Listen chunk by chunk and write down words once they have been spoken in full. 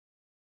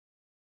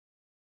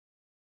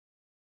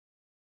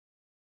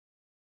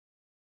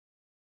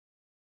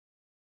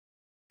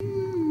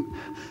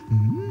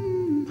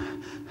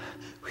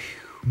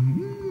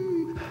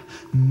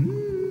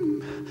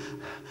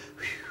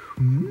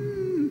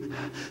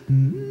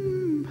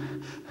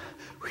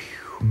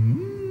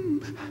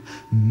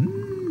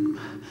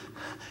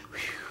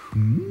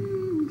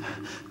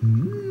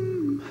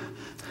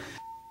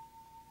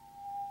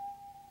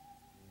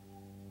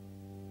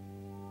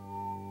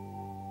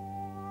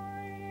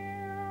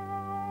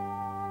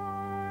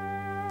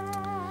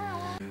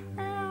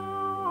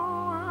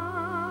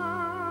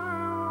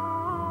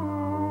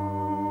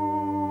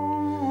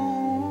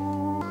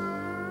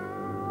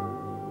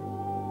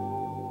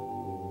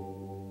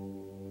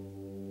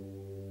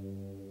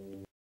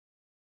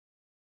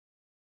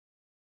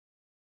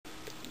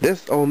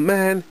This old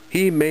man,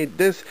 he made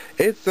this.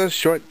 It's a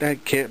short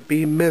that can't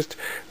be missed.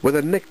 With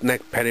a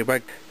knick-knack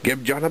paddywhack,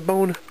 give John a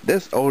bone.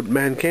 This old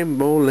man came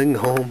bowling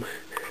home.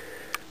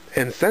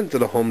 And sent to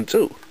the home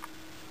too.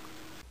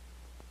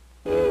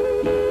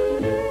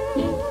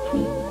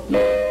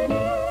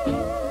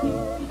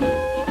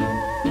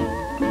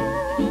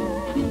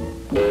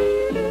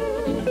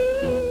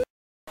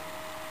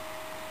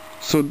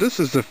 So this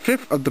is the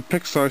 5th of the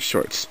Pixar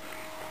shorts.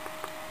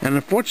 And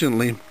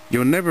unfortunately,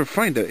 you'll never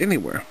find it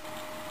anywhere.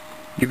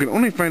 You can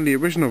only find the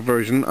original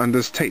version on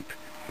this tape.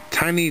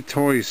 Tiny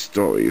Toy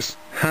Stories.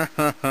 Ha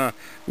ha ha.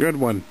 Good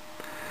one.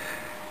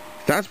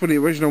 That's where the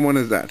original one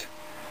is at.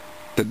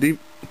 The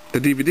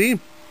DVD?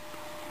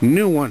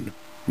 New one.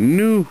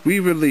 New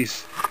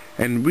re-release.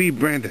 And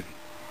rebranded.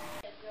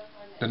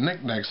 The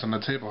knickknacks on the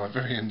table are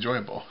very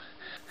enjoyable.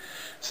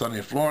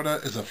 Sunny Florida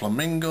is a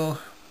flamingo.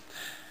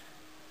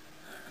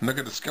 Look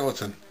at the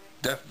skeleton.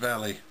 Death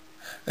Valley.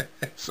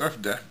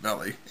 Surf Death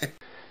Valley.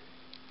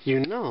 You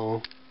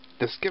know,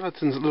 the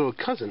skeleton's little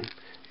cousin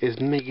is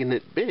making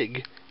it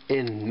big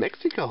in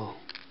Mexico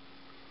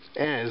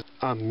as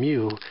a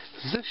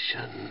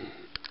musician.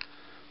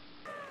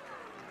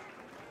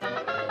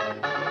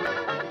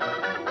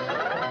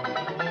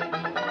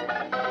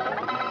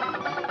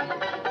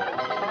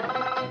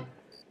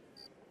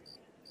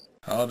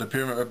 The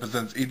pyramid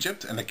represents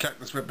Egypt and the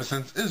cactus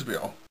represents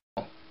Israel.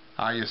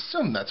 I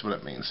assume that's what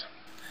it means.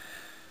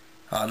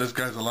 This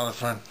guy's a lot of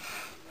fun.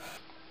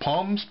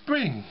 Palm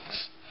Springs.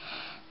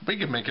 We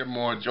can make it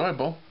more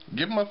enjoyable.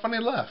 Give him a funny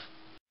laugh.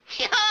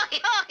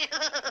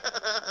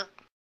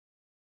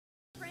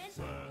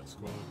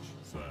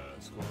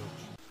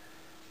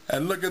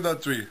 And look at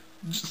that tree.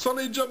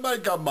 Sunny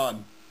Jamaica,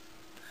 man.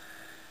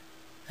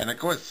 And of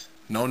course,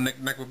 no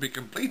knick-knack would be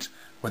complete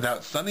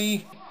without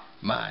sunny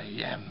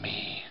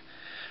Miami.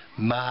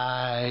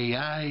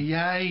 Miami.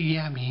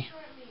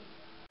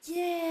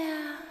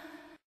 Yeah.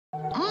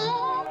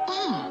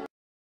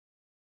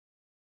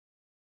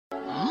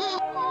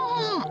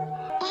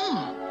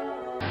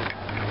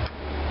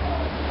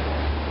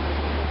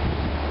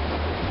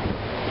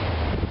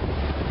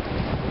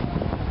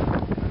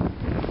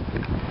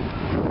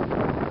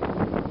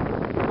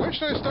 Where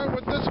should I start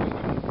with this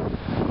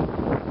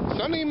one?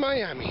 Sunny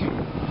Miami.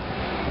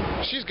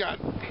 She's got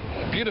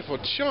beautiful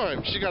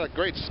charm. She's got a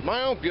great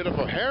smile,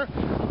 beautiful hair.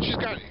 She's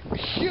got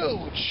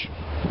huge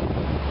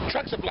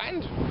tracts of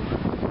land.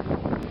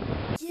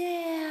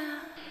 Yeah.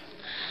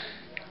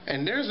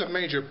 And there's a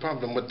major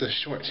problem with this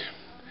short.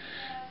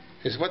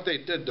 Is what they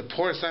did to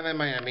poor Sunny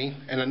Miami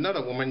and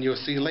another woman you'll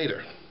see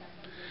later.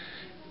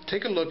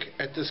 Take a look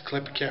at this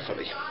clip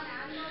carefully.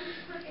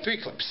 3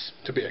 clips,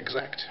 to be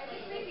exact.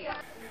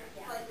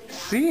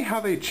 See how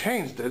they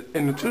changed it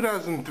in the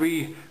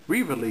 2003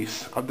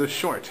 re-release of this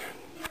short.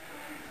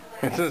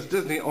 And since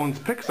Disney owns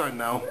Pixar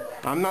now,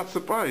 I'm not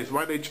surprised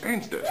why they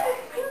changed it.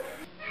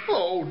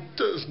 Oh,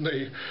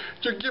 Disney,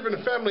 you're giving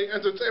family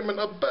entertainment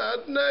a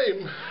bad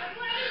name.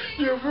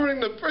 You're ruining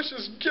the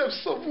precious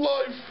gifts of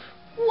life.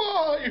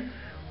 Why?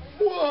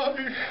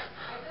 Why?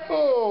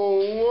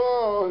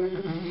 Oh,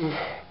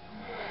 why?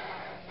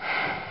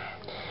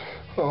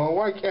 Oh,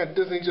 why can't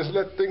Disney just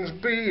let things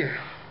be?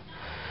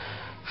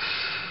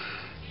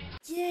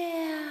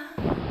 Yeah.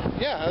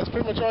 Yeah, that's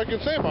pretty much all I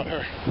can say about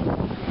her.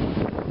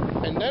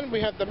 And then we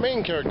have the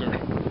main character,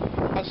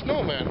 a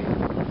snowman.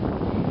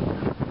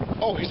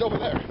 Oh, he's over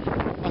there.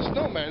 A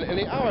snowman in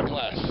the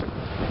hourglass.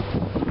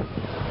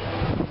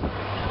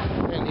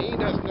 And he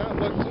does not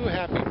look too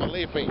happy,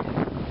 believe me.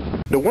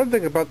 The one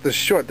thing about this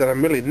short that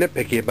I'm really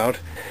nitpicky about,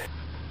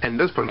 and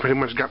this one pretty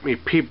much got me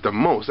peeped the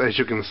most, as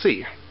you can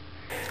see,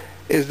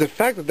 is the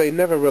fact that they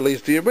never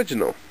released the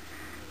original.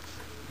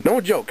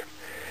 No joke.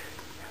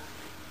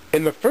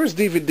 In the first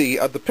DVD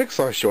of the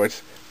Pixar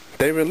shorts,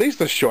 they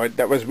released a short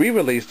that was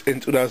re-released in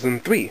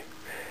 2003,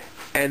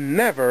 and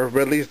never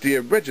released the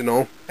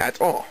original at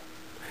all.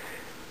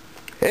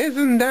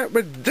 Isn't that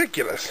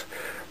ridiculous?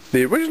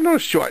 The original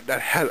short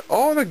that had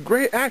all the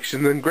great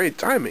action and great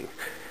timing,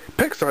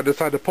 Pixar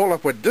decided to pull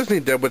up what Disney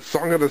did with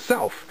Song of the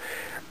South,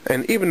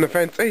 and even the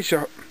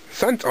Fantasia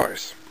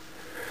Centaurs.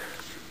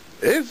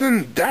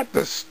 Isn't that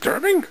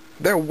disturbing?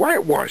 They're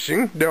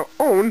whitewashing their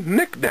own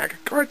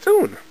knick-knack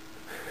cartoon.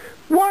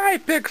 Why,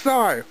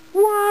 Pixar?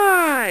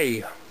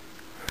 Why?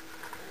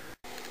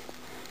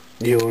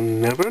 You'll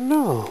never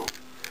know.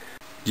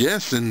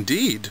 Yes,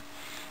 indeed.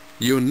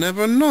 you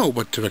never know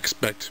what to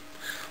expect.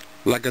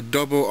 Like a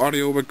double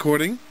audio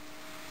recording.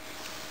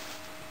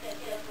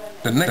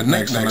 The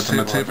Knicks on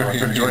the table are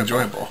very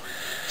enjoyable.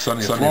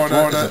 Sunny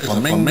Florida is a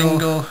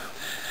flamingo.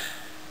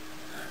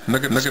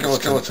 Look at the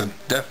skeleton.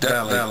 Death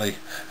Valley.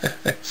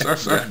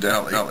 Surf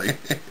Valley.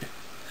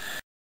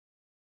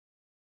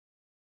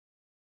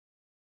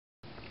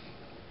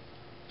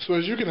 So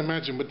as you can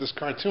imagine with this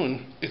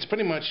cartoon, it's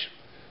pretty much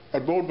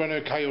a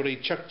Roadrunner Coyote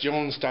Chuck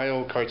Jones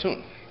style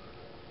cartoon.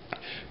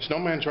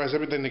 Snowman tries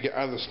everything to get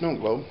out of the snow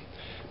globe,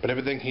 but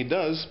everything he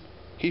does,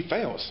 he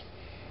fails.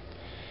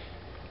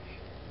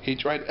 He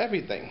tried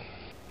everything.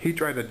 He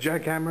tried a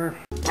jackhammer,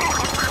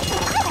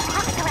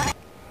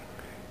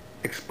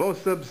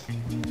 explosives.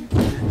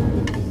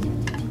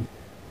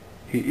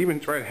 He even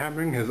tried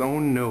hammering his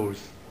own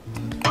nose.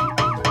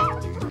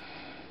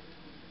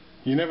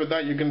 You never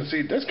thought you were going to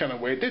see this kind of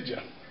way, did you?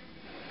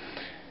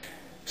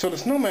 So the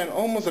snowman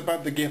almost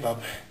about to give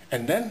up,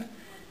 and then,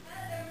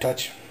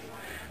 touch.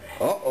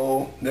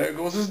 Uh-oh, there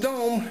goes his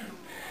dome.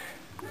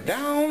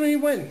 Down he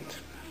went.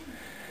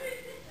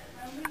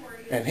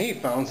 And he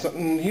found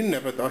something he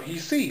never thought he'd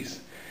sees.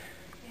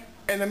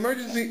 An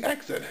emergency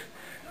exit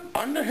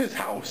under his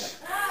house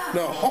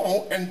the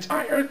whole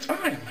entire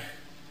time.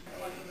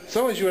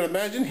 So as you would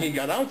imagine, he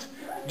got out,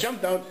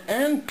 jumped out,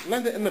 and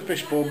landed in the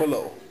fishbowl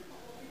below.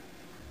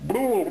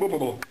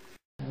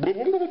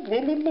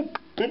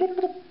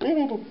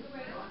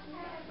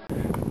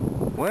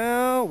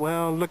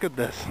 Well, look at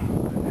this.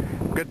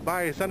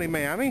 Goodbye, sunny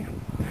Miami.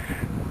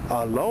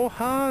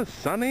 Aloha,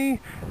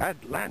 sunny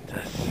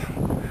Atlantis.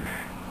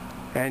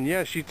 And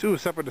yes, she too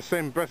suffered the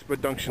same breast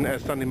reduction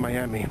as sunny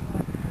Miami.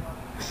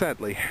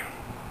 Sadly.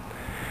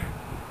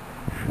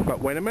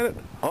 But wait a minute.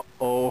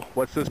 Uh-oh,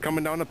 what's this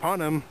coming down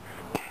upon him?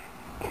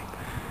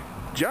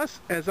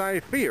 Just as I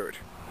feared.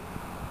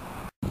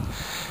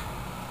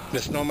 The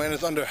snowman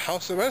is under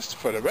house arrest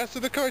for the rest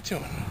of the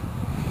cartoon.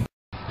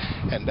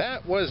 And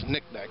that was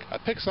Knick, a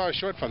Pixar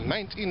short from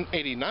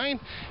 1989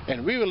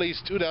 and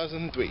re-released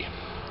 2003.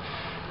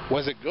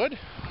 Was it good?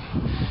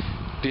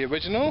 The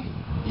original?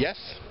 Yes.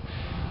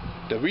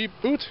 The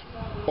reboot?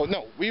 Oh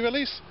no,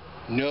 re-release?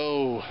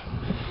 No.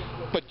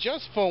 But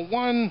just for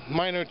one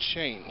minor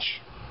change.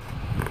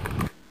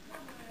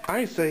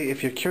 I say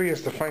if you're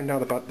curious to find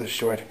out about this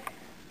short,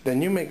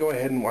 then you may go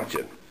ahead and watch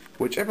it,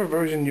 whichever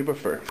version you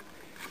prefer.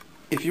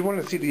 If you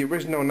want to see the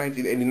original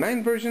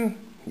 1989 version,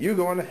 you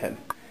go on ahead.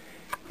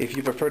 If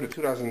you prefer the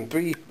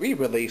 2003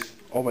 re-release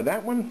over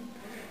that one,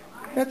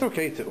 that's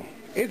okay too.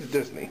 It's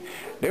Disney.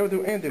 They'll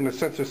do anything to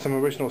censor some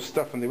original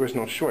stuff from the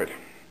original short.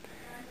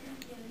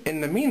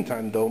 In the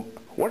meantime though,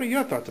 what are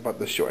your thoughts about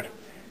this short?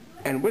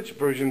 And which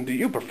version do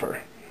you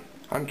prefer?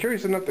 I'm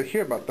curious enough to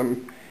hear about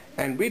them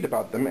and read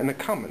about them in the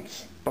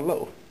comments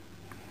below.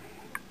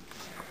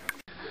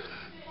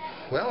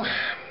 Well,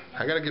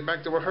 I gotta get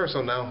back to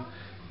rehearsal now.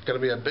 It's gonna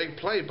be a big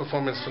play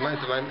performance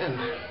tonight that I'm in.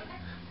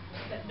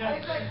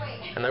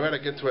 And I gotta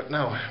get to it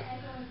now.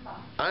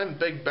 I'm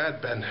Big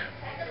Bad Ben.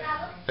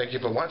 Thank you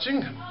for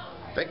watching.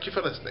 Thank you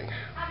for listening.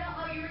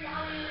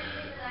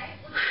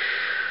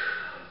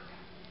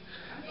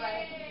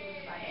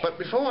 But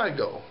before I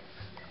go,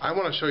 I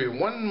want to show you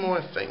one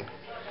more thing.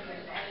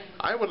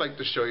 I would like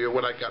to show you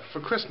what I got for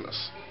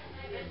Christmas.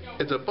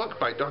 It's a book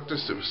by Dr.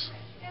 Seuss.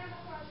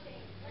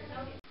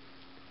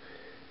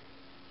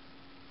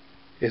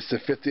 It's the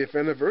 50th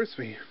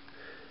anniversary.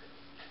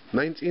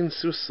 19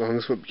 Seuss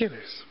songs for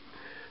beginners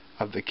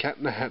of the Cat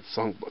in the Hat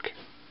songbook.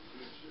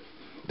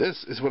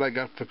 This is what I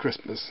got for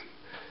Christmas,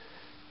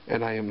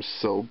 and I am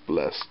so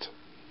blessed.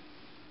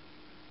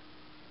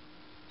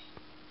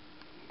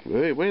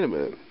 Wait a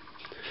minute.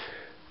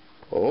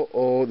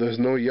 Oh, there's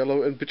no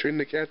yellow in between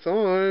the cat's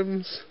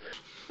arms.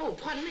 Oh,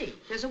 pardon me.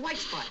 There's a white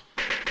spot.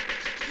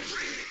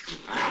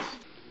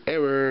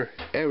 Error.